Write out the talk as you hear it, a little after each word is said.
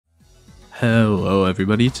Hello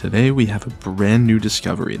everybody, today we have a brand new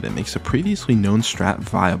discovery that makes a previously known strat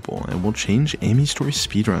viable and will change Amy Story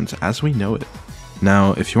Speedruns as we know it.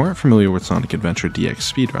 Now, if you aren't familiar with Sonic Adventure DX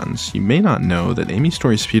speedruns, you may not know that Amy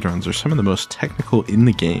Story speedruns are some of the most technical in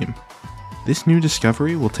the game. This new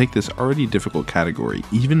discovery will take this already difficult category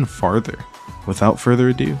even farther. Without further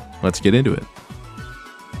ado, let's get into it.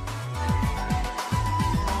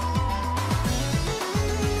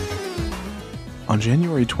 On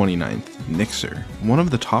January 29th, Nixer, one of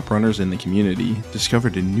the top runners in the community,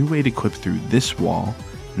 discovered a new way to clip through this wall,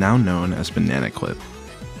 now known as Banana Clip.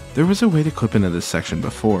 There was a way to clip into this section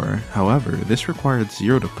before, however, this required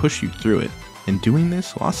Zero to push you through it, and doing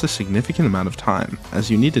this lost a significant amount of time,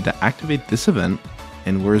 as you needed to activate this event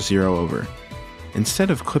and lure Zero over.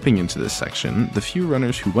 Instead of clipping into this section, the few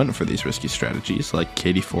runners who went for these risky strategies, like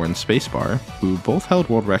KD4 and Spacebar, who both held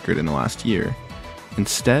world record in the last year,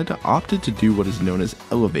 instead opted to do what is known as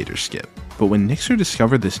elevator skip. But when Nixer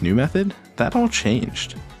discovered this new method, that all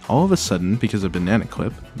changed. All of a sudden, because of Banana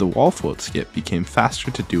Clip, the wall float skip became faster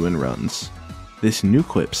to do in runs. This new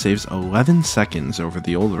clip saves 11 seconds over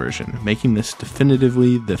the old version, making this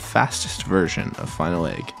definitively the fastest version of Final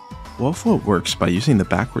Egg. Wall float works by using the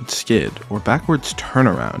backwards skid, or backwards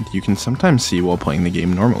turnaround you can sometimes see while playing the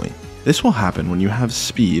game normally. This will happen when you have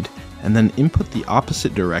speed and then input the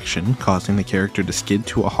opposite direction, causing the character to skid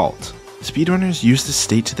to a halt. Speedrunners use this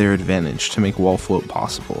state to their advantage to make wall float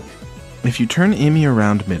possible. If you turn Amy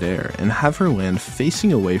around midair and have her land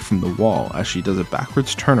facing away from the wall as she does a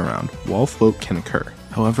backwards turnaround, wall float can occur.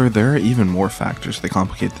 However, there are even more factors that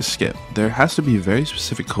complicate the skip. There has to be a very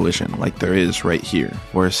specific collision, like there is right here.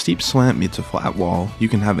 Where a steep slant meets a flat wall, you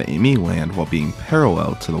can have Amy land while being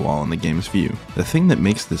parallel to the wall in the game's view. The thing that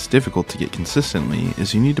makes this difficult to get consistently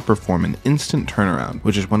is you need to perform an instant turnaround,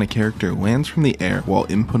 which is when a character lands from the air while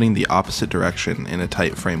inputting the opposite direction in a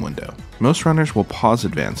tight frame window. Most runners will pause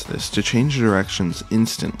advance this to change directions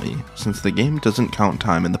instantly, since the game doesn't count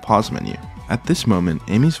time in the pause menu. At this moment,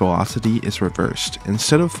 Amy's velocity is reversed.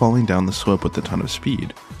 Instead of falling down the slope with a ton of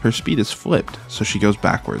speed, her speed is flipped, so she goes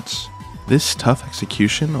backwards. This tough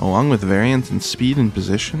execution, along with variance in speed and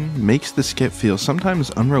position, makes the skip feel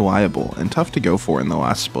sometimes unreliable and tough to go for in the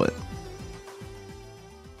last split.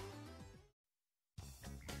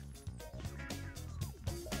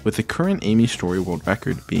 With the current Amy Story world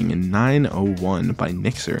record being a 9:01 by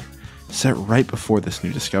Nixer, set right before this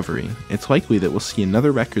new discovery, it's likely that we'll see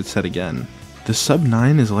another record set again. The sub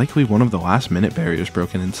 9 is likely one of the last minute barriers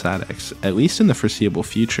broken in StatX, at least in the foreseeable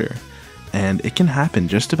future, and it can happen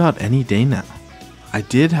just about any day now. I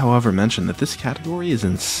did, however, mention that this category is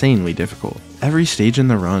insanely difficult. Every stage in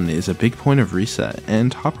the run is a big point of reset,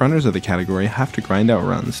 and top runners of the category have to grind out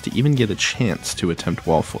runs to even get a chance to attempt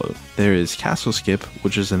wall float. There is Castle Skip,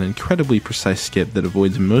 which is an incredibly precise skip that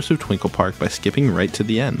avoids most of Twinkle Park by skipping right to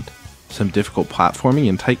the end. Some difficult platforming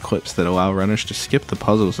and tight clips that allow runners to skip the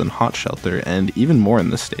puzzles in Hot Shelter, and even more in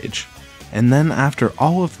this stage. And then after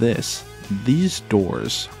all of this, these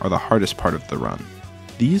doors are the hardest part of the run.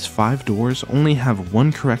 These 5 doors only have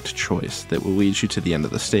one correct choice that will lead you to the end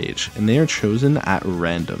of the stage, and they are chosen at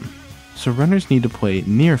random. So runners need to play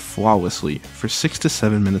near flawlessly for 6 to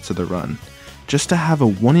 7 minutes of the run, just to have a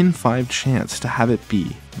 1 in 5 chance to have it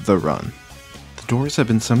be the run. Doors have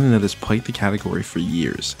been something that has plagued the category for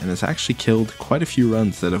years, and has actually killed quite a few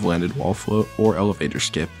runs that have landed wall float or elevator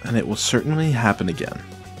skip, and it will certainly happen again.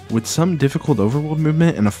 With some difficult overworld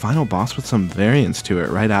movement and a final boss with some variance to it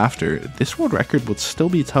right after, this world record would still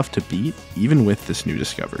be tough to beat, even with this new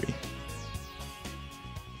discovery.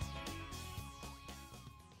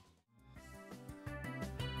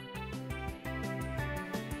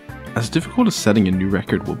 As difficult as setting a new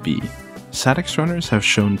record will be, StatX runners have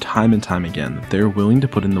shown time and time again that they are willing to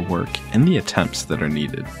put in the work and the attempts that are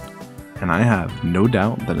needed, and I have no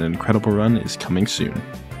doubt that an incredible run is coming soon.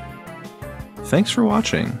 Thanks for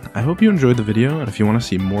watching. I hope you enjoyed the video, and if you want to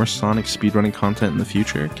see more Sonic speedrunning content in the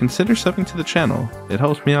future, consider subbing to the channel. It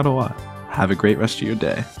helps me out a lot. Have a great rest of your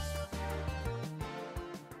day.